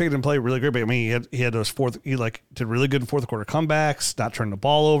know Kenny Pickett didn't play really great, but I mean he had those did really good in fourth quarter comebacks, not turning the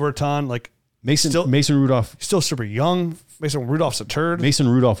ball over a ton. Like Mason Rudolph, still super young. Mason Rudolph's a turd. Mason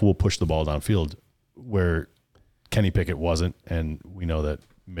Rudolph will push the ball downfield where Kenny Pickett wasn't, and we know that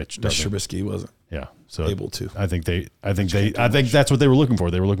Mitch Trubisky wasn't. Yeah, so able to. I think that's what they were looking for.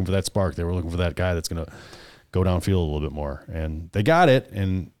 They were looking for that spark. They were looking for that guy that's going to go downfield a little bit more, and they got it.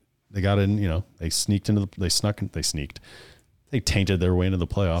 And they got in. They tainted their way into the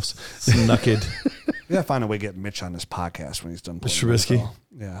playoffs. Snuck it. We gotta find a way to get Mitch on this podcast when he's done playing. Trubisky.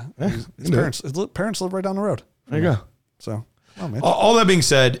 Yeah. His parents live right down the road. There you go. So, all that being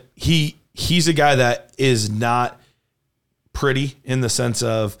said, he's a guy that is not pretty in the sense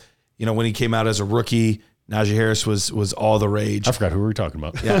of, when he came out as a rookie, Najee Harris was all the rage. I forgot who we were talking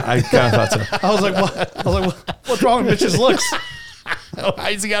about. Yeah, I kind of thought so. I was like, what's wrong with Mitch's looks?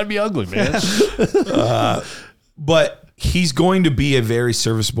 Why's he got to be ugly, man? But he's going to be a very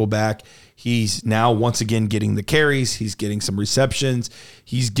serviceable back. He's now once again getting the carries. He's getting some receptions.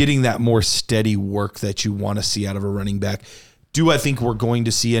 He's getting that more steady work that you want to see out of a running back. Do I think we're going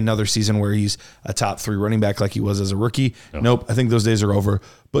to see another season where he's a top 3 running back like he was as a rookie? Nope. I think those days are over.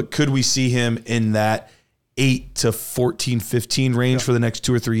 But could we see him in that 8 to 14, 15 range for the next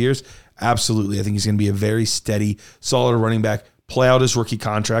 2 or 3 years? Absolutely. I think he's going to be a very steady, solid running back, play out his rookie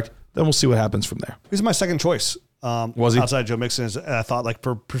contract. Then we'll see what happens from there. He's my second choice. Was he? Outside Joe Mixon, I thought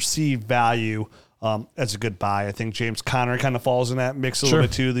for perceived value, that's a good buy. I think James Conner kind of falls in that mix a little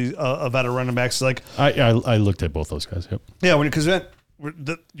bit too. These veteran running backs, I looked at both those guys. Yep. Yeah, because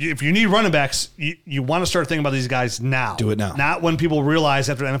if you need running backs, you want to start thinking about these guys now. Do it now. Not when people realize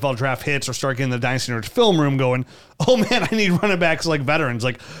after the NFL draft hits or start getting the Dynasty Nerds film room going, oh man, I need running backs like veterans,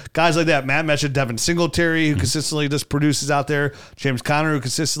 like guys like that. Matt mentioned Devin Singletary, who consistently just produces out there. James Conner, who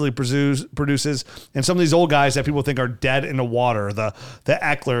consistently produces. And some of these old guys that people think are dead in the water, the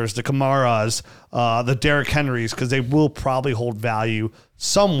Ecklers, the Kamaras, the Derrick Henrys, because they will probably hold value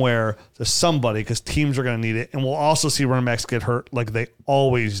somewhere to somebody because teams are going to need it. And we'll also see running backs get hurt like they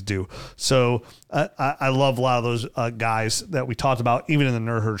always do. So I love a lot of those guys that we talked about, even in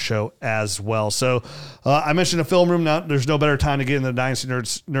the Nerd Herd show as well. So I mentioned the film room. Now there's no better time to get in the Dynasty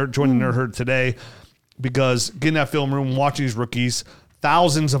Nerds, join the Nerd Herd today, because getting that film room, watching these rookies,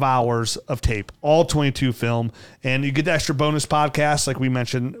 thousands of hours of tape, all 22 film, and you get the extra bonus podcast like we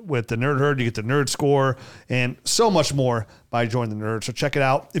mentioned with the Nerd Herd. You get the Nerd Score and so much more by joining the Nerd. So check it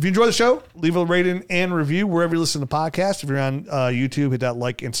out. If you enjoy the show, leave a rating and review wherever you listen to podcasts. If you're on YouTube, hit that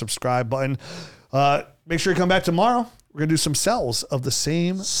like and subscribe button. Make sure you come back tomorrow. We're going to do some sells of the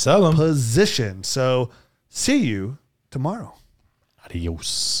same position. So see you tomorrow.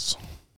 Adios.